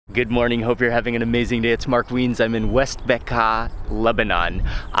Good morning, hope you're having an amazing day. It's Mark Wiens. I'm in West Beqaa, Lebanon,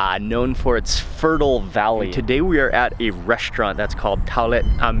 known for its fertile valley. Today we are at a restaurant that's called Tawlet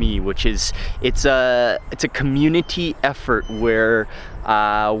Ammiq, which is, it's a community effort where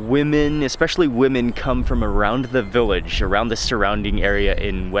women, especially women, come from around the village, around the surrounding area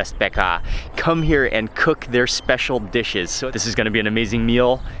in West Beqaa, come here and cook their special dishes. So this is gonna be an amazing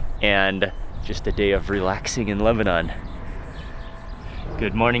meal and just a day of relaxing in Lebanon.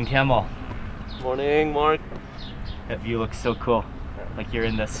 Good morning, Camel. Morning, Mark. That view looks so cool. Like you're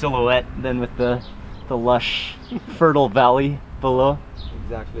in the silhouette, then with the lush, fertile valley below.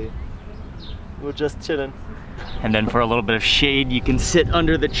 Exactly. We're just chilling. And then for a little bit of shade, you can sit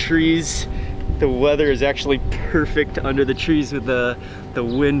under the trees. The weather is actually perfect under the trees with the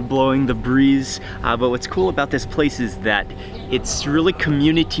wind blowing, the breeze. But what's cool about this place is that it's really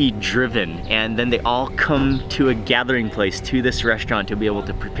community driven, and then they all come to a gathering place, to this restaurant, to be able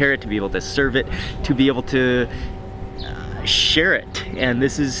to prepare it, to be able to serve it, to be able to share it. And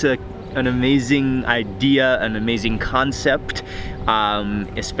this is an amazing idea, an amazing concept,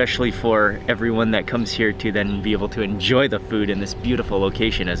 especially for everyone that comes here to then be able to enjoy the food in this beautiful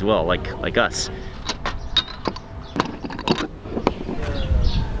location as well, like us.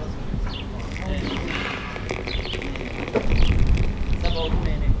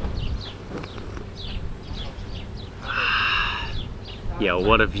 Yeah,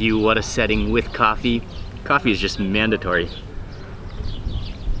 what a view, what a setting with coffee. Coffee is just mandatory.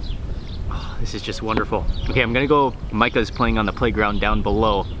 Oh, this is just wonderful. Okay, I'm gonna go, Micah's playing on the playground down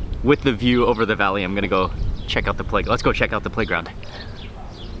below with the view over the valley. I'm gonna go check out the playground. Let's go check out the playground.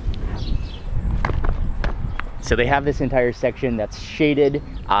 So they have this entire section that's shaded,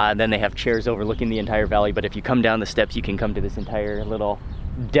 then they have chairs overlooking the entire valley, but if you come down the steps, you can come to this entire little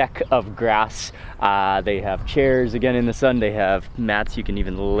deck of grass. They have chairs again in the sun, they have mats you can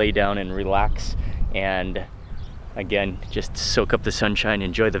even lay down and relax, and again, just soak up the sunshine,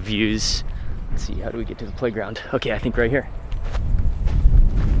 enjoy the views. Let's see, how do we get to the playground? Okay, I think right here.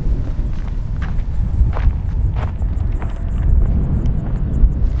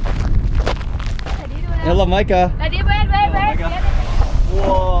 Hello, Micah.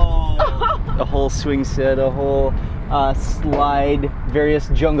 Whoa! A whole swing set, a whole slide, various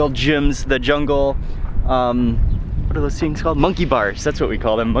jungle gyms, the jungle, what are those things called? Monkey bars, that's what we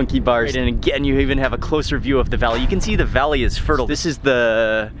call them, monkey bars. And again, you even have a closer view of the valley. You can see the valley is fertile. This is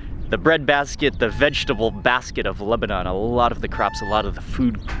the bread basket, the vegetable basket of Lebanon. A lot of the crops, a lot of the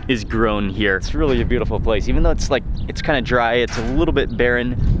food is grown here. It's really a beautiful place. Even though it's kind of dry, it's a little bit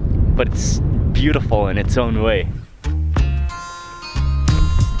barren, but it's beautiful in its own way.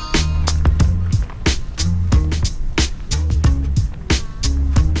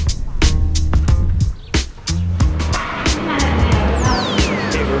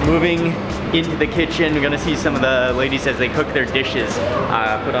 Moving into the kitchen, we're gonna see some of the ladies as they cook their dishes.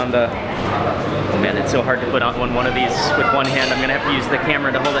 Put on the, oh man, it's so hard to put on one of these with one hand. I'm gonna have to use the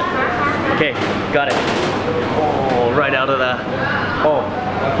camera to hold it. Okay, got it. Oh, right out of the, oh,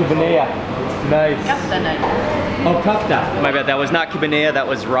 kibanea. Nice. Oh, kafta. My bad, that was not kibanea, that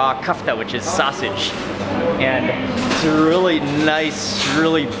was raw kafta, which is sausage. And it's a really nice,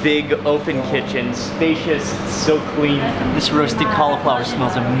 really big open kitchen, spacious, so clean. This roasted cauliflower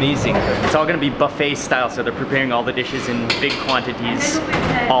smells amazing. It's all gonna be buffet style, so they're preparing all the dishes in big quantities,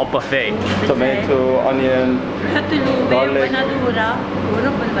 all buffet. Tomato, onion, garlic, and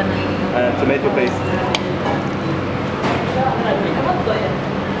tomato paste.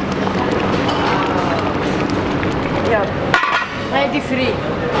 Ready free.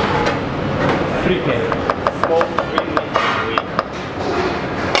 Frite.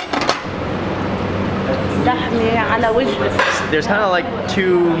 There's kind of like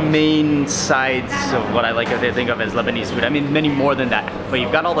two main sides of what I like to think of as Lebanese food. I mean, many more than that. But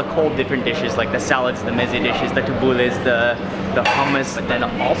you've got all the cold different dishes, like the salads, the meze dishes, the taboules, the hummus. But then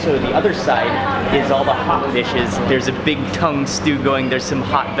also the other side is all the hot dishes. There's a big tongue stew going. There's some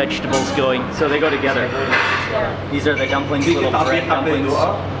hot vegetables going. So they go together. These are the dumplings, little bread dumplings.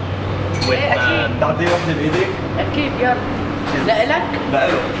 With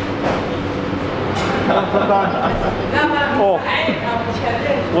oh,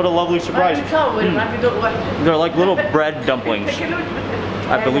 what a lovely surprise. They're like little bread dumplings,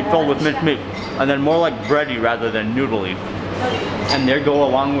 I believe filled with minced meat, and then more like bready rather than noodly. And they go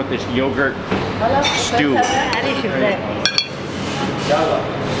along with this yogurt stew. And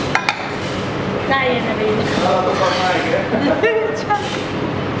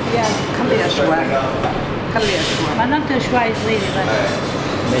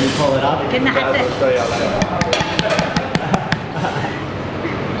then you pull it up.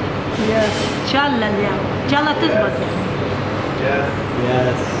 Yes. إن شاء الله اليوم. إن شاء الله تزبط يعني.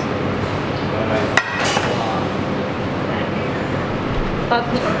 Yes.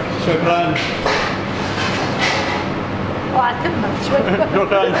 شكرا. وعتمك شوي.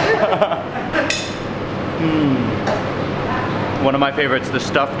 شكرا. One of my favorites, the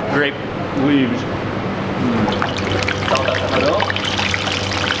stuffed grape leaves.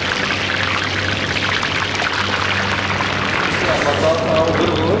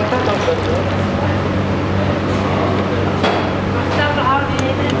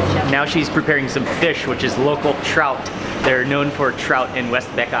 Now she's preparing some fish, which is local trout. They're known for trout in West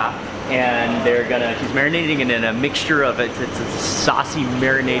Beqaa, and she's marinating it in a mixture of it's a saucy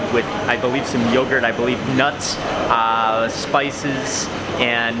marinade with, I believe, some yogurt, I believe nuts, spices,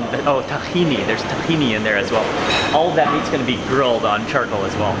 and tahini. There's tahini in there as well. All of that meat's going to be grilled on charcoal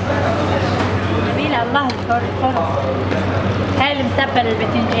as well.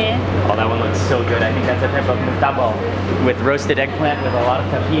 Oh, that one looks so good. I think that's a type of mutabal with roasted eggplant with a lot of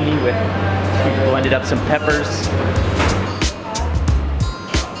tahini, with blended up some peppers.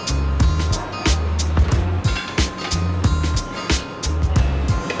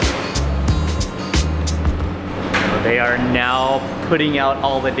 They are now putting out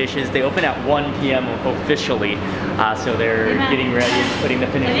all the dishes. They open at 1 p.m. officially, so they're getting ready, putting the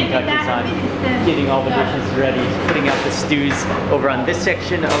finishing touches on, getting all the dishes ready, putting out the stews over on this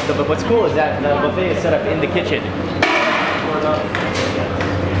section of the buffet. What's cool is that the buffet is set up in the kitchen.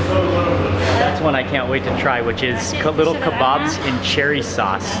 That's one I can't wait to try, which is little kebabs in cherry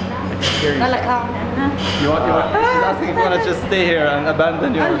sauce. She's asking if you want to just stay here and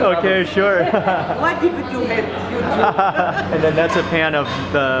abandon your Okay, sure. And then that's a pan of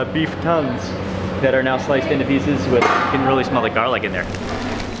the beef tongues that are now sliced into pieces with, you can really smell the garlic in there.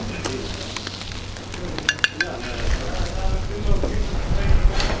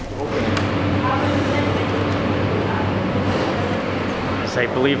 So I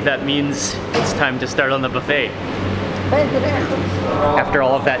believe that means it's time to start on the buffet. After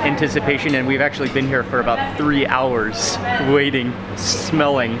all of that anticipation, and we've actually been here for about 3 hours waiting,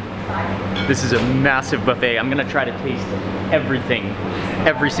 smelling. This is a massive buffet. I'm gonna try to taste everything,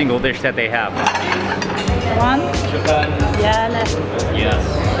 every single dish that they have. One. Yes.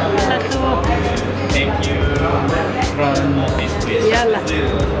 Thank you.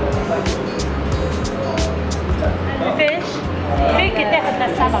 Fish. فيك تاخد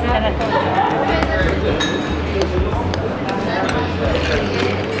للسمك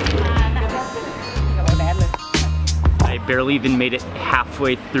I barely even made it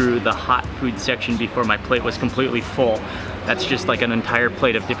halfway through the hot food section before my plate was completely full. That's just like an entire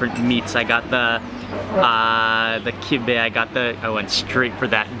plate of different meats. I got the kibbeh, I went straight for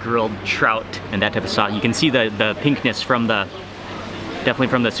that grilled trout and that type of sauce. You can see the pinkness from definitely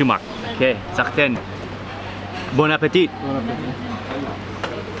from the sumac. Okay, zachten. Bon appetit.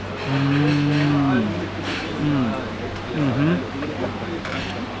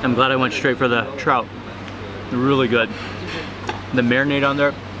 I'm glad I went straight for the trout. Really good. The marinade on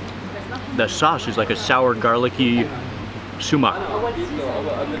there, the sauce is like a sour garlicky sumac.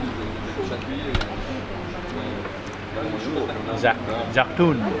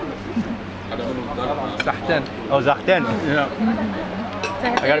 Zachtun. Zachten. Oh, zachten. Yeah.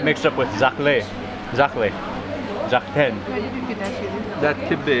 I got it mixed up with zakle. Zakle. Zachten. That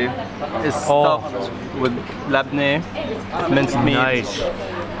kibbeh is stuffed with labneh, minced meat, Nice.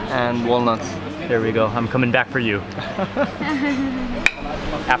 and walnuts. There we go. I'm coming back for you.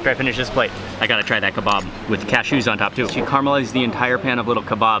 After I finish this plate, I gotta try that kebab with cashews on top too. She caramelized the entire pan of little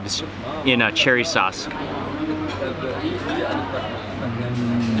kebabs in a cherry sauce.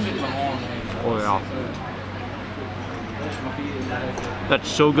 Oh yeah. That's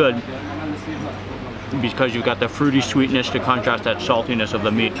so good because you've got the fruity sweetness to contrast that saltiness of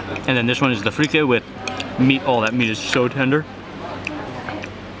the meat. And then this one is the frike with meat. Oh, that meat is so tender.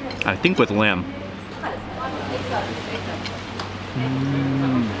 I think with lamb.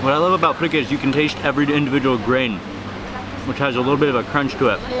 What I love about frike is you can taste every individual grain, which has a little bit of a crunch to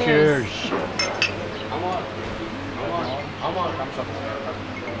it. Cheers.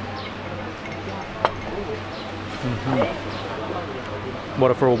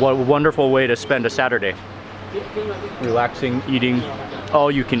 What a wonderful way to spend a Saturday. Relaxing, eating,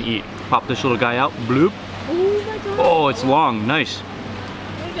 all you can eat. Pop this little guy out, bloop. Oh, it's long, nice.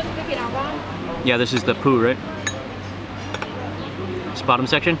 Yeah, this is the poo, right? This bottom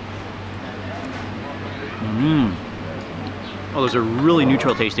section. Oh, those are really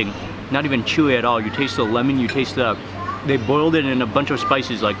neutral tasting. Not even chewy at all. You taste the lemon, you taste they boiled it in a bunch of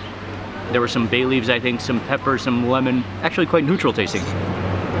spices, like there were some bay leaves, I think, some pepper, some lemon. Actually quite neutral tasting.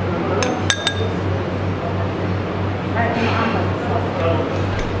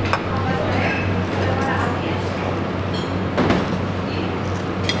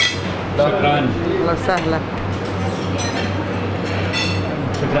 شكرا. لو سهلة.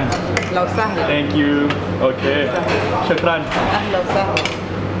 شكرا. لو سهلة. Thank you. Okay. شكرا. أهلا وسهلا.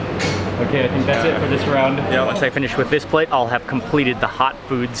 Okay, I think that's it for this round. Yeah, once I finish with this plate, I'll have completed the hot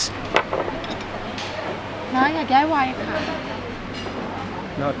foods. น้อยอยากย้ายไวค่ะ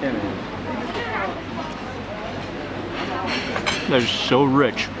Not any. They're so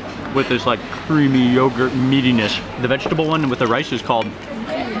rich with this like creamy yogurt meatiness. The vegetable one with the rice is called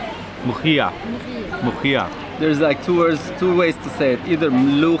mukhia. Mukhia. There's like two ways to say it. Either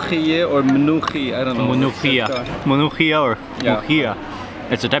mlukhie or mnuchi. I don't know. Munukhia. Munukhia or Yeah. mukhia.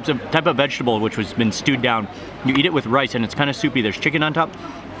 It's a type of vegetable which has been stewed down. You eat it with rice and it's kind of soupy. There's chicken on top,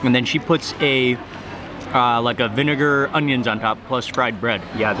 and then she puts like a vinegar onions on top plus fried bread.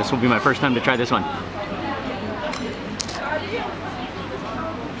 Yeah, this will be my first time to try this one.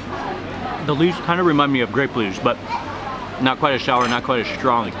 The leaves kind of remind me of grape leaves, but not quite as sour, not quite as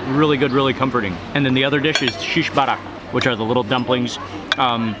strong. Really good, really comforting. And then the other dish is shish barak, which are the little dumplings,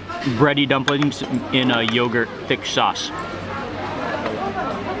 bready dumplings in a yogurt thick sauce.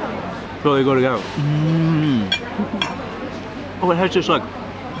 Really go together. Oh, it has this like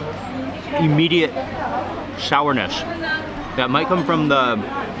immediate sourness that might come from the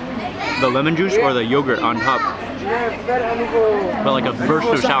lemon juice or the yogurt on top. But like a burst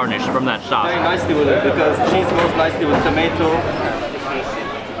of sourness from that sauce. Very nicely with it because cheese goes nicely with tomato.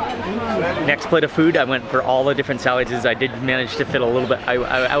 Next plate of food, I went for all the different salads. I did manage to fit a little bit.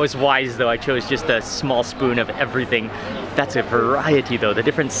 I was wise though, I chose just a small spoon of everything. That's a variety though, the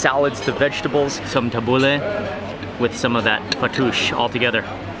different salads, the vegetables, some tabbouleh with some of that fattoush all together.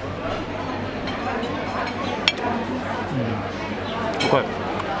 Okay.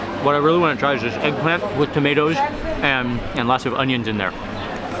 What I really want to try is this eggplant with tomatoes and lots of onions in there.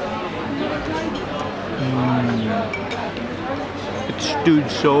 It's stewed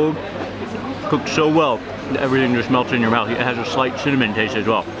so, cooked so well, that everything just melts in your mouth. It has a slight cinnamon taste as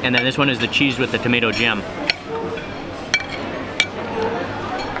well. And then this one is the cheese with the tomato jam.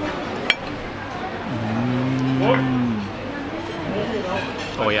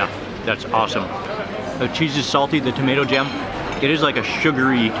 Oh yeah, that's awesome. The cheese is salty, the tomato jam. It is like a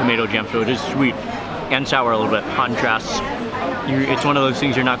sugary tomato jam, so it is sweet and sour a little bit, contrasts. It's one of those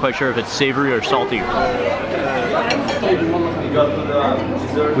things you're not quite sure if it's savory or salty.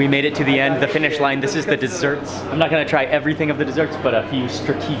 We made it to the end, the finish line. This is the desserts. I'm not gonna try everything of the desserts, but a few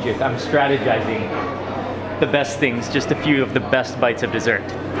strategic. I'm strategizing the best things, just a few of the best bites of dessert.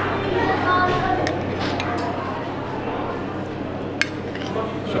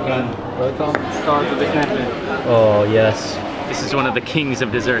 Shukran. Start with the cafe. Oh yes. This is one of the kings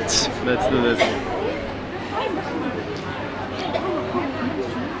of desserts. Let's do this.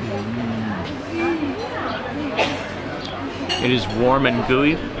 It is warm and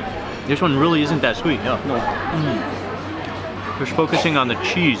gooey. This one really isn't that sweet, no. Just focusing on the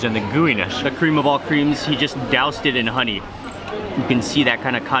cheese and the gooiness. The cream of all creams, he just doused it in honey. You can see that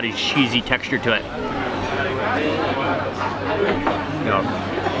kind of cottage cheesy texture to it. Yeah.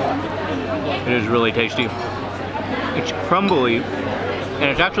 It is really tasty. It's crumbly, and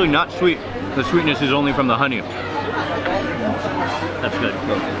it's actually not sweet. The sweetness is only from the honey. That's good.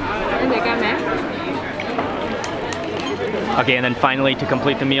 Okay, and then finally to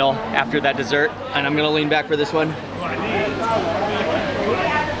complete the meal after that dessert, and I'm gonna lean back for this one.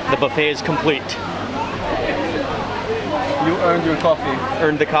 The buffet is complete. You earned your coffee.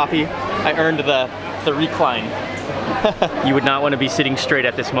 Earned the coffee. I earned the recline. You would not want to be sitting straight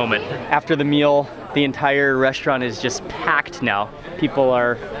at this moment. After the meal, the entire restaurant is just packed now. People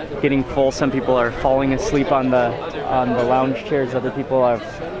are getting full. Some people are falling asleep on the lounge chairs. Other people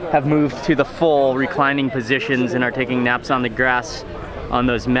have moved to the full reclining positions and are taking naps on the grass on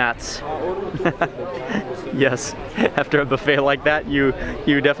those mats. Yes, after a buffet like that, you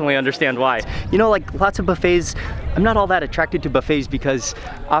definitely understand why. You know, like lots of buffets, I'm not all that attracted to buffets because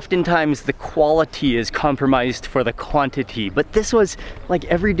oftentimes the quality is compromised for the quantity. But this was like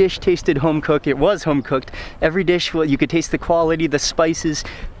every dish tasted home cooked. It was home cooked. Every dish, well, you could taste the quality, the spices.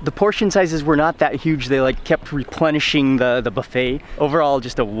 The portion sizes were not that huge. They like kept replenishing the buffet. Overall,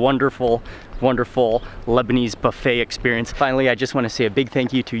 just a wonderful, wonderful Lebanese buffet experience. Finally, I just want to say a big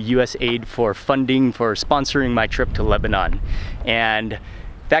thank you to USAID for funding, for sponsoring my trip to Lebanon. And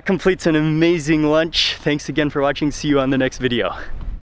that completes an amazing lunch. Thanks again for watching. See you on the next video.